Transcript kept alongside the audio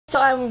So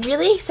I'm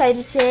really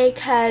excited today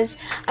because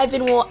I've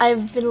been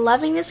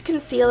loving this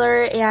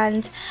concealer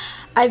and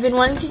I've been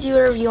wanting to do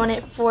a review on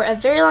it for a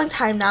very long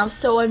time now.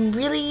 So I'm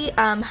really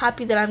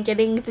happy that I'm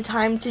getting the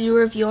time to do a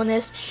review on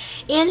this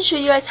and show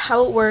you guys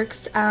how it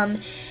works.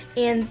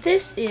 And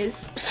this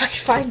is, if I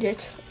can find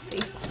it, let's see.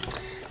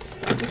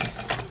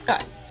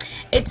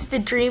 It's the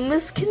Dream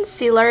Mousse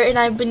concealer, and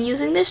I've been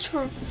using this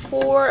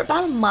for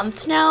about a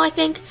month now, I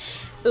think.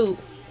 Ooh,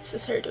 what's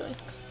this hair doing?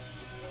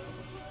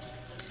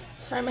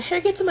 Sorry, my hair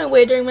gets in my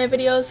way during my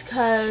videos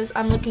because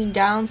I'm looking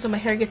down, so my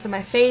hair gets in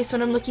my face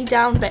when I'm looking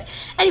down. But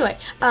anyway,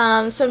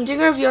 so I'm doing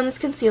a review on this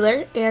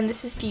concealer, and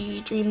this is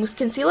the Dream Mousse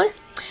concealer.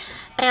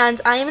 And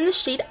I am in the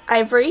shade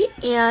Ivory,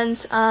 and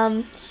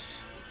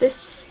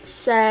this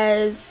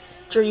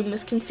says Dream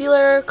Mousse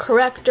concealer,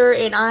 corrector,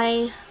 and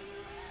let's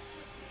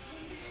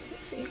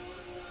see.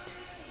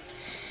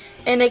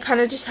 And it kind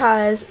of just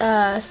has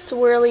a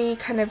swirly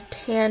kind of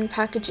tan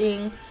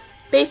packaging.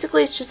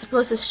 Basically, it's just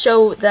supposed to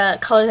show the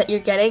color that you're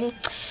getting,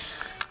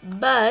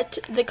 but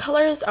the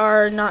colors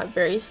are not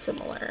very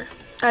similar,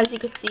 as you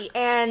can see.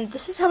 And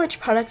this is how much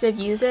product I've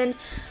used.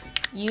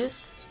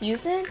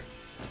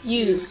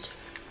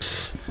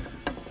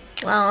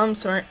 Wow, I'm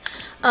smart.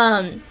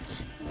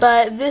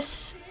 But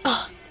this,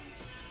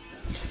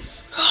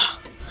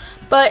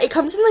 but it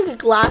comes in like a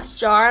glass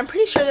jar. I'm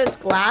pretty sure that's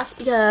glass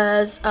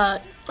because, I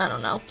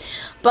don't know,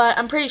 but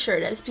I'm pretty sure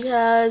it is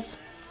because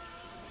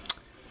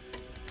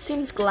it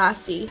seems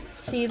glassy.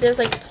 See, there's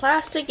like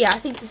plastic. Yeah, I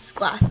think this is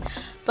glass,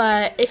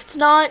 but if it's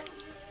not,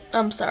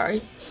 I'm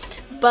sorry.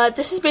 But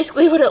this is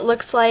basically what it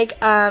looks like,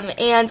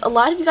 and a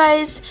lot of you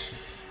guys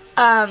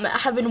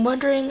have been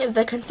wondering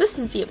the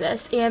consistency of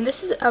this, and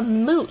this is a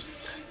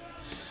mousse.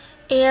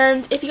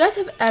 And if you guys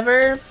have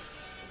ever,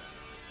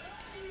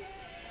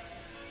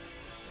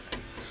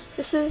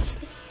 this is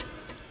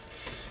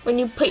when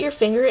you put your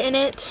finger in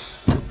it,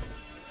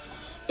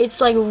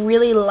 it's like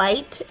really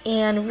light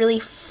and really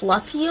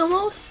fluffy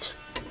almost.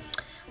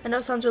 I know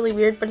it sounds really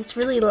weird, but it's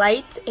really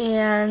light,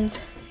 and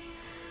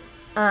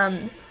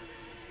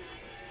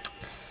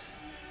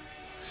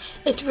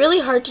it's really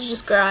hard to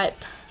describe.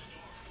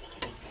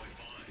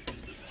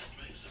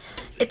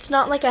 It's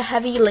not like a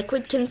heavy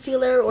liquid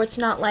concealer, or it's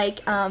not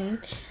like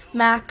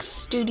MAC's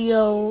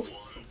Studio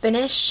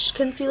Finish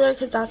concealer,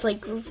 because that's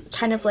like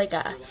kind of like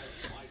a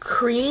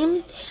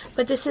cream,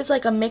 but this is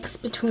like a mix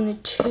between the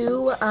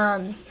two.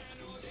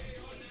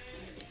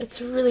 It's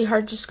really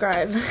hard to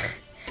describe.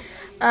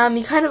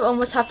 You kind of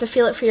almost have to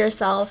feel it for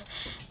yourself,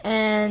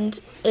 and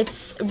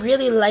it's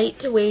really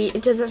lightweight.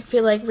 It doesn't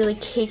feel like really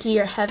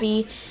cakey or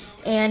heavy,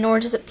 and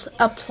nor does it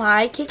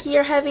apply cakey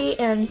or heavy,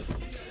 and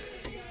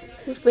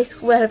this is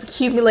basically what I've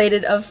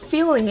accumulated of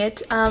feeling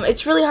it.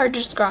 It's really hard to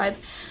describe.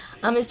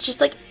 It's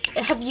just like,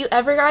 have you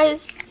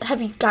guys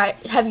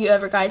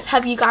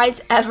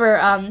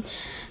ever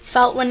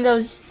felt one of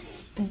those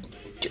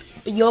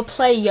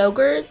Yoplait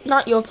yogurts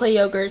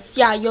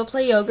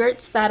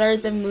that are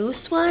the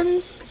mousse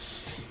ones?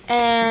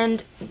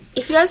 And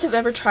if you guys have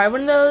ever tried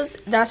one of those,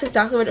 that's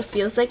exactly what it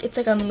feels like. It's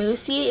like a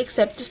moussey,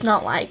 except it's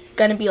not like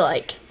gonna be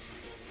like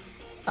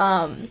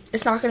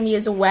it's not gonna be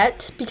as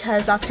wet,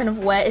 because that's kind of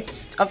wet.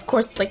 It's, of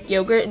course, it's like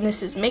yogurt, and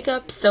this is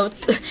makeup, so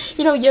it's,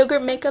 you know,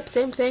 yogurt makeup,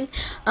 same thing.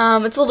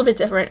 It's a little bit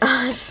different.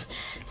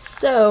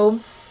 So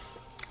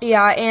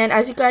yeah, and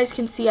as you guys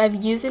can see, I've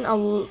used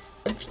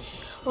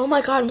oh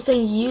my god, I'm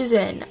saying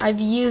using. I've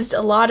used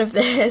a lot of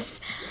this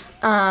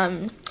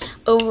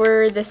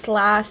over this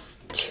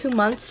last 2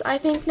 months, I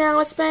think now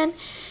it's been,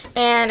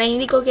 and I need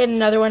to go get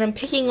another one. I'm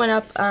picking one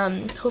up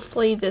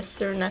hopefully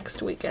this or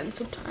next weekend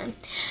sometime.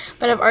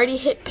 But I've already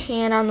hit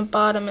pan on the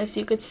bottom, as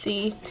you could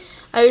see.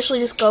 I usually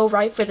just go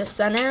right for the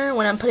center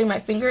when I'm putting my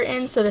finger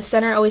in, so the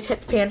center always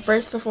hits pan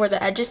first before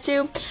the edges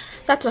do.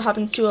 That's what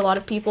happens to a lot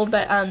of people,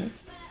 but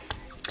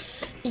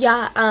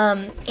yeah,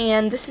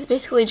 and this is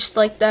basically just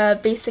like the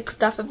basic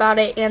stuff about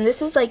it, and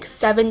this is like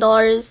 $7.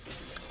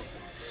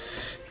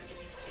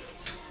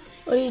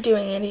 What are you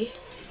doing, Andy?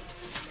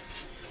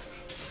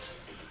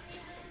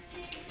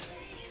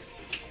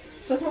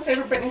 It's like my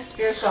favorite Britney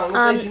Spears song.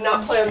 They do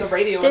not play on the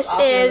radio as this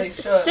often as is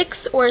they should.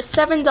 $6 or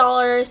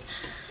 $7.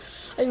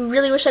 I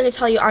really wish I could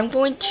tell you. I'm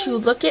going to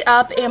look it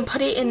up and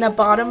put it in the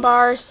bottom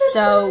bar,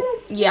 so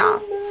yeah.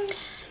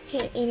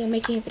 Okay, Andy, I'm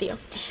making a video.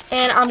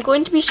 And I'm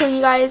going to be showing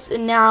you guys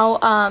now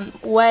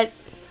what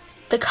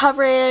the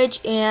coverage,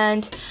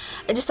 and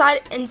I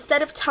decided,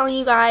 instead of telling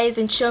you guys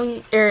and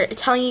telling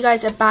you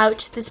guys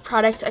about this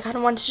product, I kind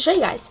of wanted to show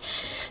you guys.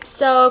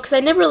 So, because I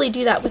never really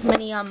do that with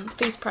many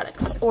face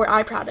products or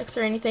eye products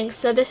or anything.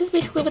 So this is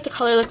basically what the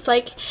color looks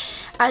like.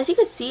 As you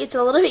can see, it's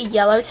a little bit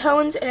yellow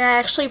tones, and I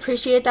actually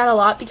appreciate that a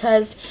lot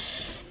because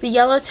the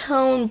yellow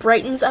tone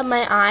brightens up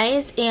my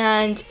eyes,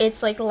 and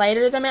it's like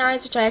lighter than my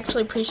eyes, which I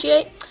actually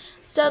appreciate.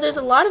 So there's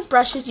a lot of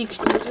brushes you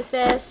can use with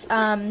this.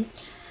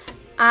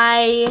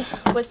 I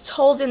was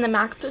told in the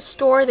MAC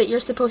store that you're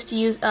supposed to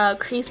use a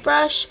crease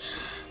brush,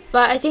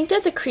 but I think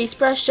that the crease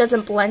brush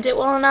doesn't blend it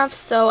well enough,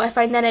 so I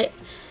find that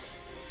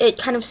it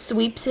kind of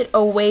sweeps it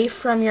away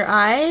from your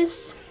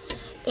eyes,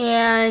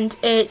 and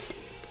it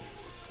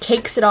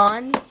cakes it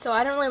on. So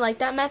I don't really like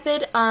that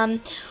method.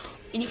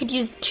 You could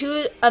use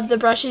 2 of the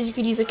brushes. You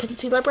could use a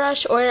concealer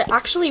brush, or I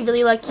actually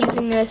really like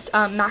using this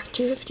MAC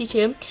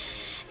 252.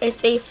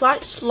 It's a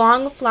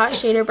long flat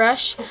shader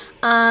brush,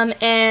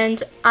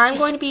 and I'm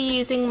going to be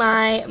using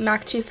my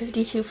MAC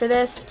 252 for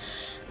this,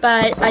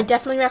 but I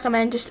definitely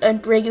recommend just a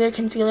regular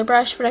concealer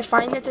brush, but I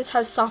find that this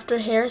has softer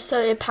hair, so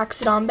it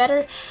packs it on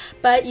better,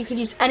 but you could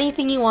use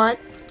anything you want.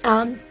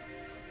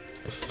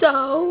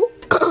 So,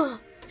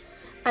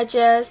 I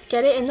just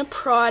get it in the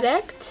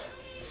product,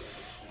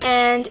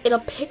 and it'll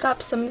pick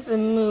up some of the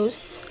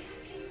mousse.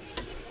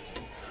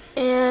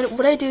 And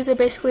what I do is I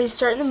basically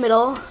start in the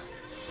middle,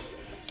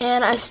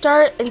 and I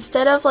start,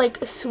 instead of like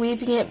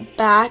sweeping it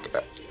back,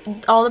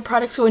 all the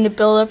product's going to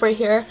build up right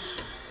here.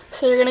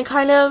 So you're going to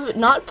kind of,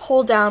 not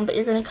pull down, but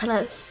you're going to kind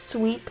of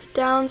sweep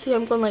down. See,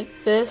 I'm going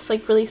like this,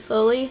 like really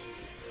slowly.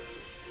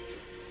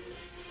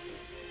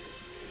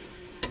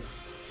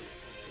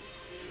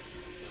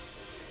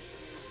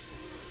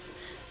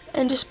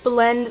 And just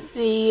blend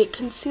the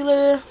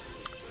concealer.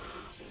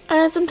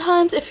 And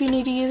sometimes if you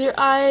need to use your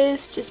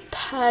eyes, just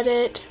pat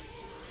it.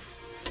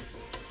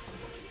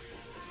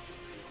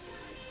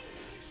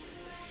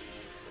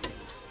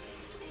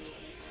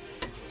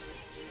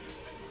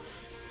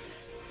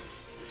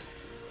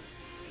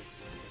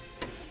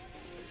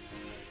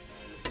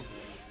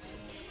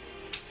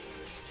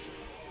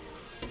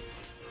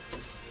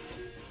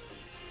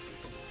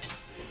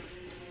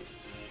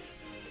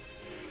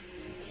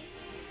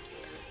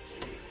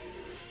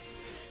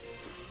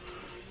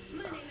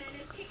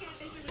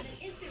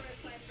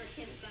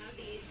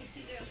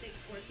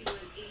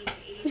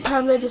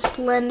 Sometimes I just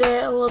blend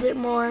it a little bit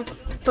more,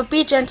 but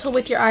be gentle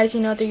with your eyes.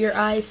 You know, they're your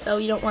eyes, so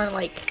you don't want to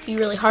like be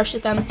really harsh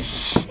with them.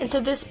 And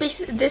so this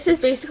is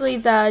basically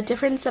the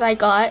difference that I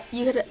got.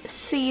 You could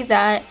see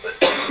that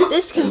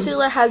this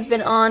concealer has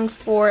been on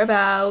for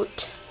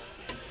about,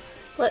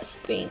 let's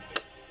think,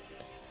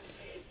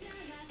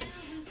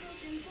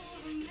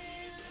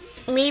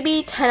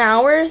 maybe 10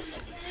 hours.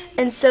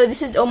 And so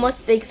this is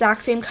almost the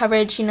exact same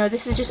coverage. You know,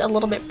 this is just a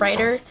little bit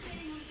brighter.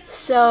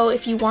 So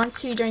if you want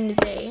to during the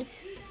day,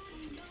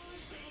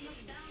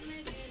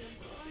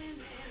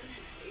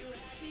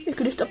 you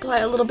could just apply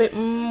a little bit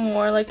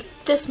more, like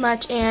this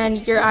much,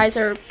 and your eyes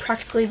are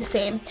practically the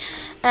same.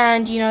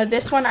 And you know,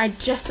 this one I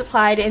just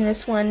applied, and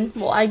this one,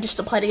 well, I just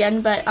applied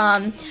again, but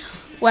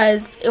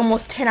was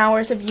almost 10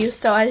 hours of use.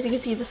 So as you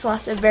can see, this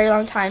lasts a very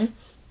long time.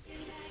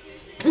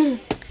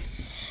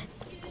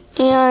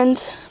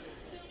 And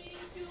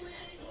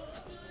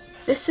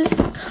this is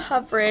the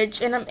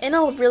coverage, and I'm in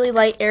a really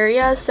light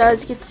area, so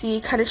as you can see,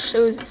 it kind of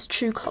shows its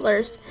true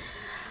colors.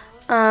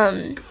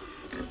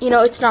 You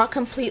know, it's not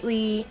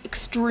completely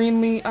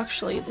extremely,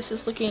 actually this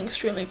is looking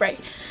extremely bright,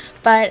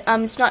 but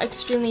it's not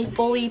extremely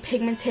fully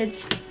pigmented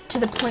to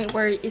the point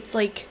where it's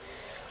like,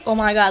 oh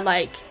my god,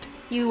 like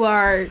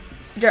your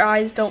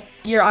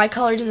eye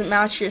color doesn't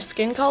match your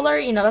skin color.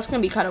 You know, that's gonna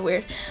be kind of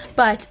weird,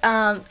 but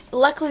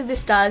luckily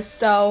this does.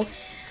 So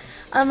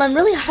I'm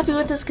really happy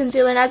with this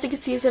concealer, and as you can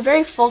see, it's a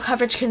very full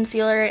coverage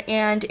concealer,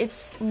 and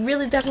it's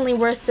really definitely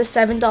worth the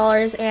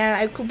 $7, and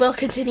I will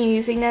continue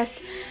using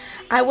this.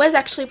 I was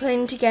actually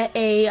planning to get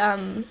a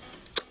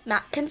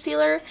MAC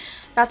concealer.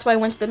 That's why I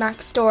went to the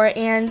MAC store,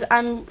 and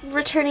I'm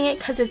returning it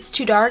because it's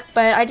too dark,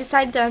 but I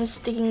decided that I'm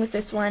sticking with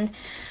this one.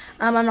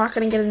 I'm not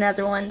going to get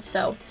another one.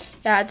 So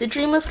yeah, the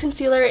Dream Mousse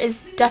concealer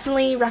is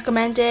definitely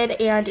recommended,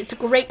 and it's a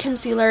great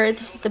concealer.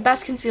 This is the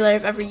best concealer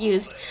I've ever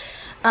used,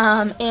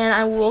 and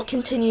I will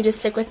continue to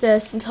stick with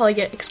this until I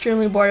get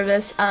extremely bored of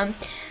this.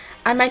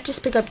 I might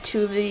just pick up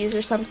 2 of these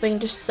or something,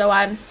 just so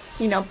I'm,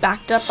 you know,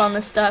 backed up on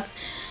this stuff,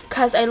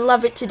 because I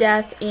love it to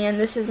death, and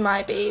this is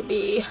my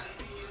baby.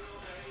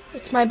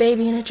 It's my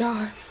baby in a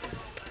jar.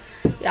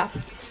 Yeah,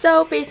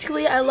 so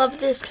basically I love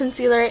this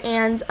concealer,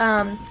 and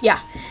yeah,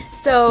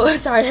 so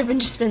sorry, I've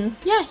just been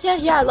yeah,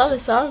 I love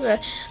this song,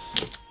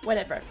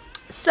 whatever.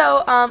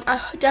 So I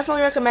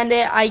definitely recommend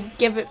it. I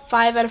give it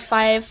 5 out of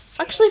 5,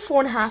 actually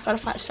 4.5 out of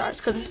 5 stars,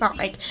 because it's not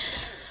like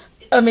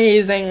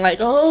amazing, like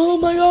oh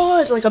my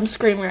god, like I'm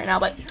screaming right now,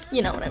 but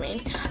you know what I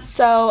mean.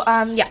 So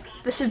yeah,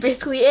 this is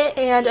basically it,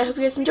 and I hope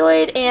you guys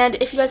enjoyed, and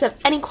if you guys have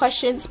any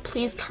questions,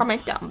 please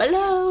comment down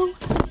below.